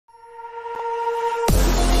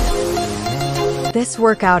This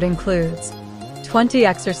workout includes 20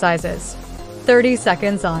 exercises, 30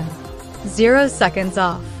 seconds on, 0 seconds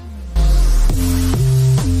off.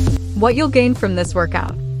 What you'll gain from this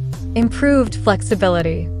workout: improved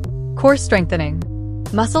flexibility, core strengthening,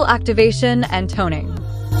 muscle activation, and toning.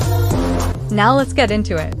 Now let's get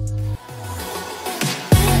into it.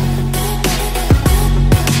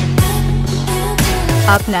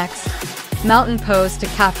 Up next, mountain pose to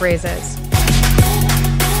calf raises.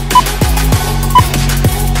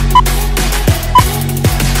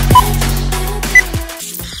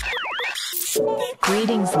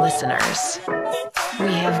 Greetings, listeners.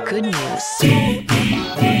 We have good news.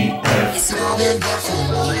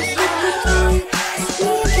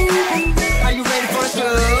 Are you ready for the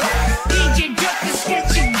DJ drop the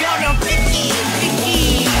sketch, you gonna picky.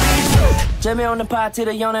 재미없는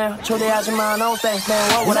파티를 연해 초대하지 마, no thanks man,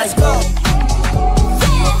 what would I go?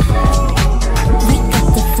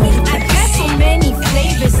 I got so many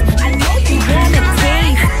flavors, I know you wanna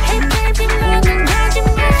taste. Hey baby, 너는 가지 마.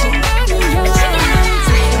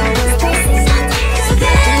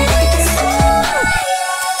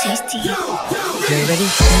 Tasty. You ready?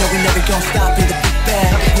 No, we never gonna stop in the big bang.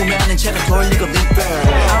 보면은 제가 돌리고 leave burn.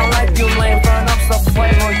 I don't like you lame burn up so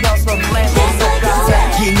flame or you're so lame or so goddamn.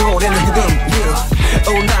 이 노래는 지금 you.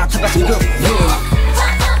 Oh 나 다가 지금 you.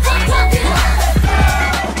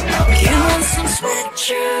 You want some sweat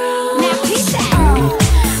true? Now peace out.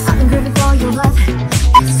 I've been grieving for your love.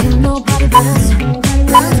 Cause you nobody but us.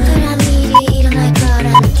 넌 미리 일어날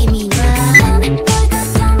거라 느낌이 나.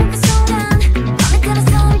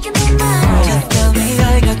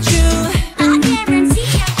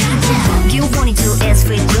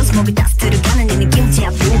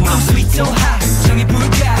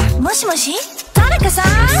 뭐시 따라가자.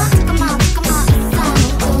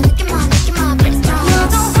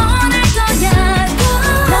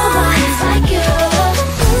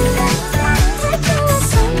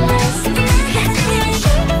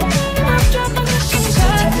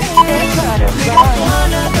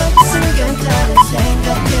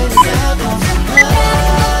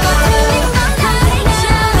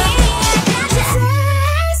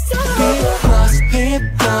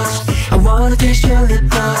 I wanna taste your lip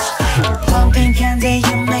gloss. Pumping candy,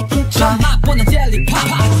 you make it drop. 맛보는 jelly pop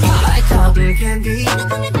pop pop. Like cotton candy,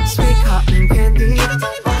 sweet cotton candy.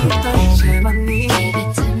 어떤 제맛니?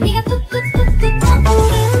 네가 뚝뚝뚝뚝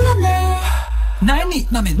우리는 맘에. 날 네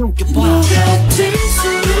맘에 녹여봐. 네가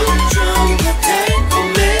뒤수록 좀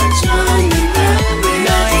달콤해 져있는 맘에.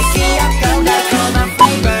 너의 기억과 달콤한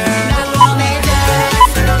flavor. 날 원해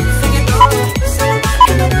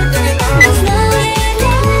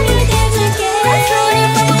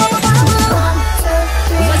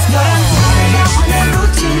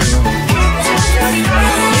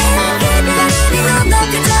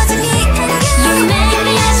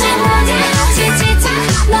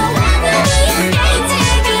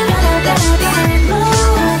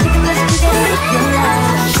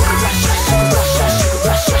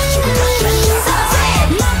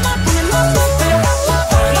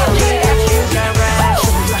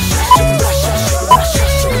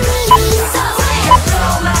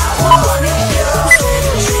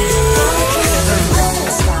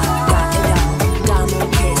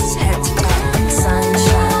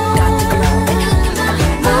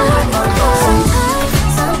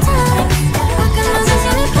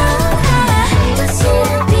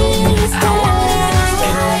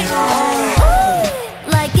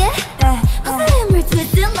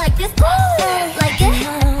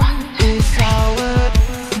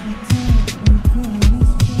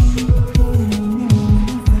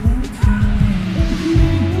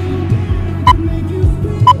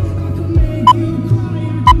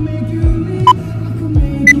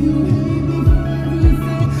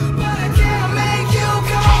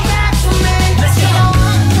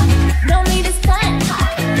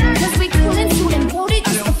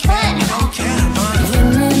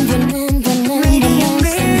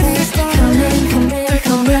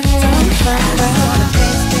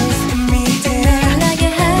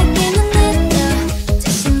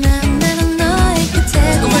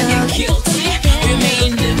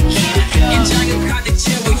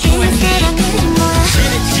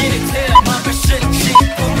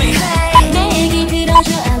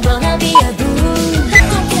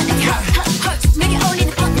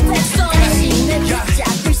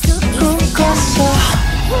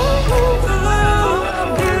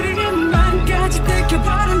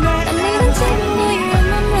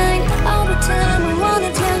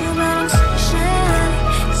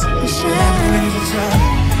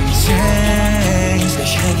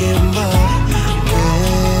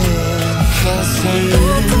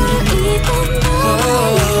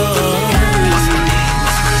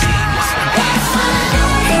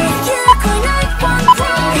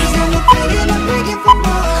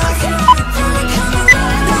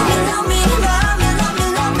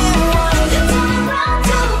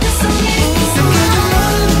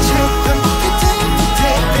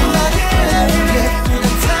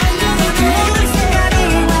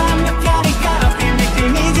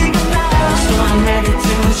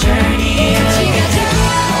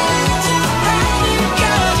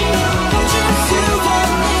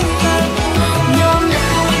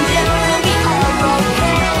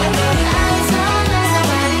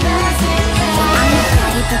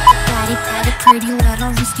Pretty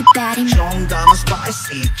little risky baddie. 좀 더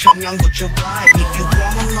spicy 청양고추 vibe. If you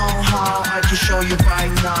wanna know how, I can show you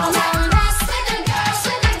right now.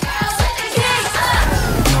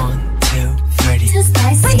 One, two, three. Too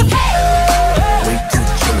spicy. Way too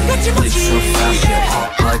chilly. Lips so fast, yet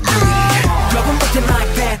hot like me. 여러분 못해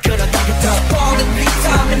like that. 그러다가 더 뻔한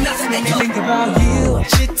비타민 나타내. Think about you.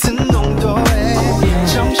 짙은 농도에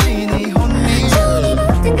정신이 혼미. 손이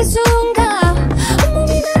바뀐 그 순간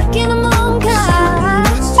온몸이 바뀌는 뭔가.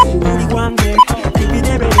 우리 관계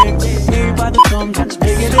TPDF 늘 봐도 좀 같이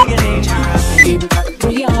되게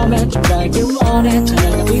위험해 좀 달길 원해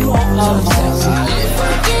We want love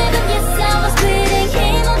Forgiving yourself was bleeding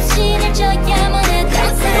힘없이 날 줘야만 했던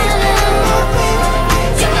사람.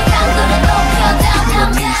 지금 강도를 높여 down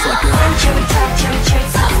down down. Cherry top cherry cherry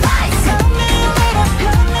so spicy.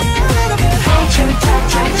 Cherry top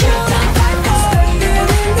cherry cherry so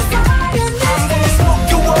Smoke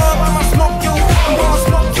you up, I'ma smoke you up, I'ma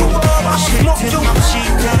smoke you up, I'ma smoke you up. 쉴 틈 없이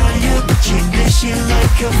달려 붙인 듯이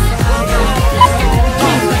like a fire.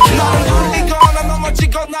 널 울리거나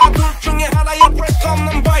넘어지거나 둘 중에 하나의 break 없는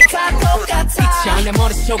바이 다 똑같아. 빛이 내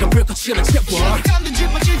머릿속에 불꽃으로 채워.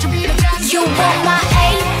 You want my A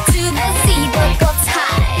to the Z, but go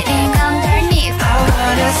hiding underneath. I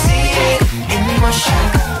wanna see it in motion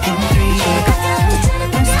in 3D.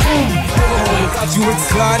 You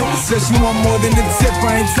excited? Says you want more than the tip.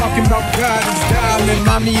 I ain't talking about God and styling.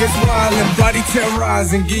 Mommy is wildin', body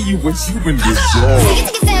terrorizing. Give you what you been deserving.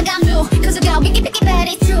 되게 생각한 루, cause I got wicked wicked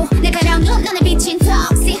very true. 내 가려운 눈에 비친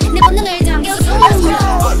toxic, 내 본능을 당겨줘.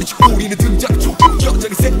 빨리 우리는 등장 중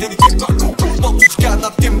여전히 샌들이 뒷박고 멈추지 않아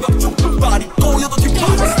뒷박 중 발이 꼬여도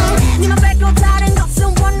뒷박. 네맘 뺏고 다른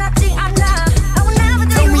것은 원하지 않아. I will never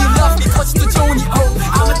do Tell me you wrong. love me cause it's the Tony O.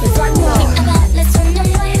 I'm at the right now. Let's run your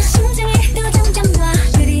mind. 심장이 또 점점 놔.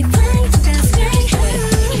 Pretty flying to the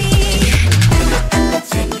sky.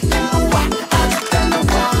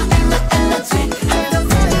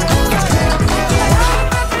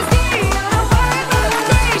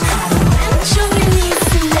 Show me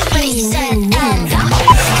some ladies and I'm gonna bring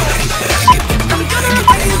you down.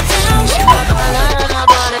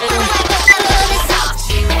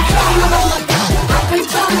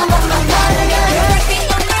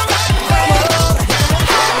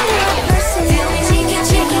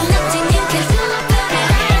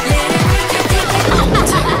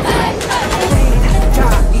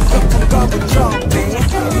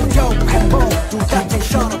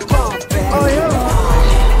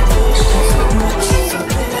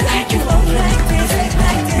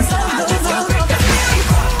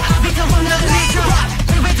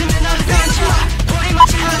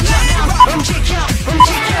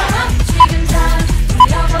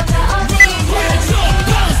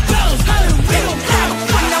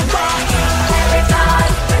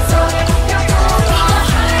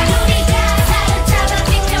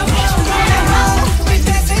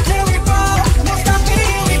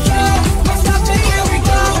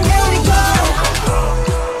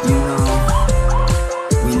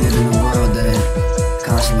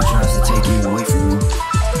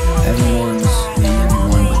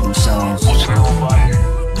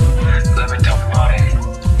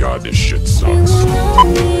 God, this shit sucks.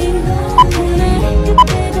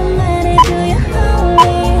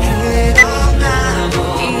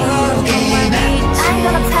 I'm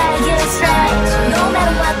gonna tell you straight, no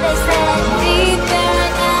matter what they say. Deep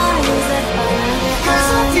down, is that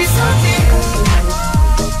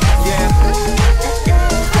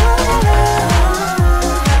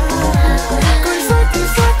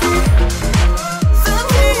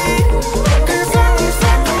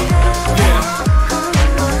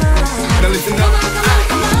Now listen up.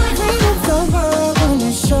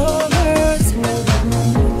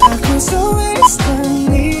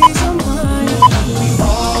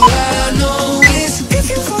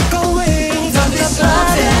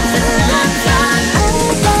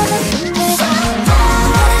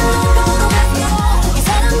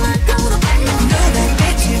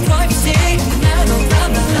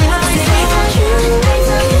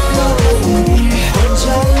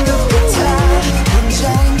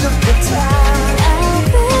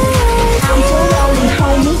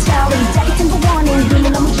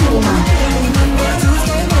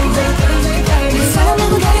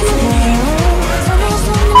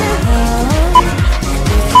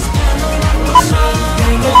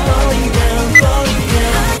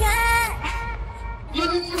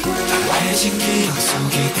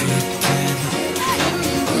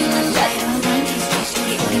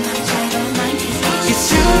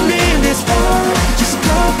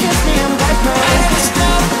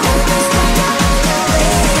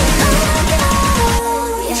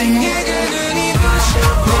 쟁여가는 눈이 부셔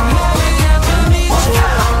내 맘을 가만히 줘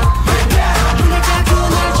눈을 감고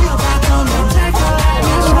날 켜봐도 못할 걸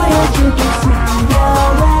알면서 보여주겠어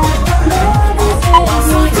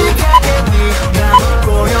솔직하게 네가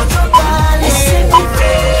보여줘 빨리 Set me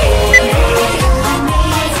free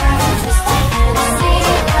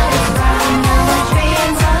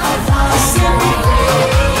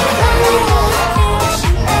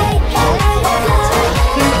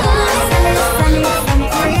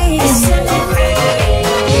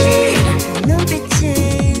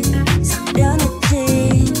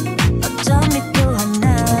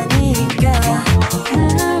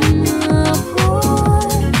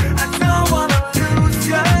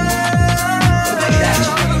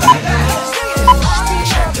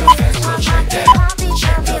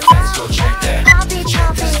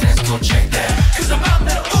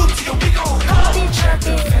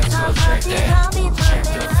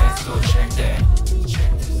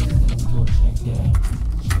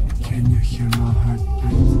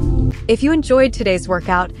If you enjoyed today's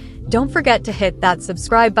workout, don't forget to hit that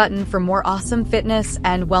subscribe button for more awesome fitness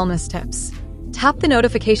and wellness tips. Tap the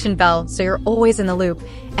notification bell so you're always in the loop,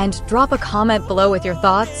 and drop a comment below with your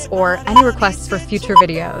thoughts or any requests for future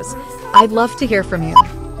videos. I'd love to hear from you.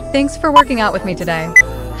 Thanks for working out with me today.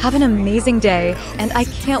 Have an amazing day, and I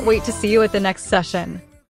can't wait to see you at the next session.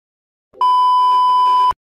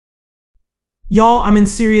 Y'all, I'm in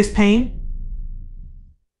serious pain.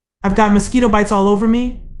 I've got mosquito bites all over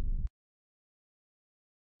me.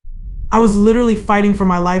 I was literally fighting for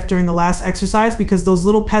my life during the last exercise because those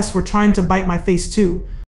little pests were trying to bite my face too.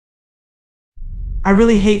 I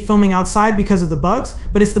really hate filming outside because of the bugs,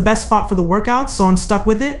 but it's the best spot for the workout, so I'm stuck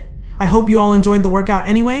with it. I hope you all enjoyed the workout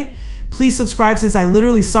anyway. Please subscribe since I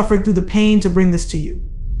literally suffered through the pain to bring this to you.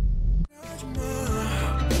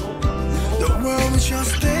 The world is your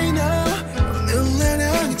stay now.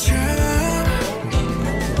 늘어나는 참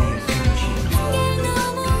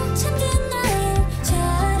너무 잠든 나를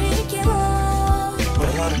잘 일깨워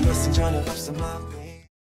원하는 것은 전혀 없어 맘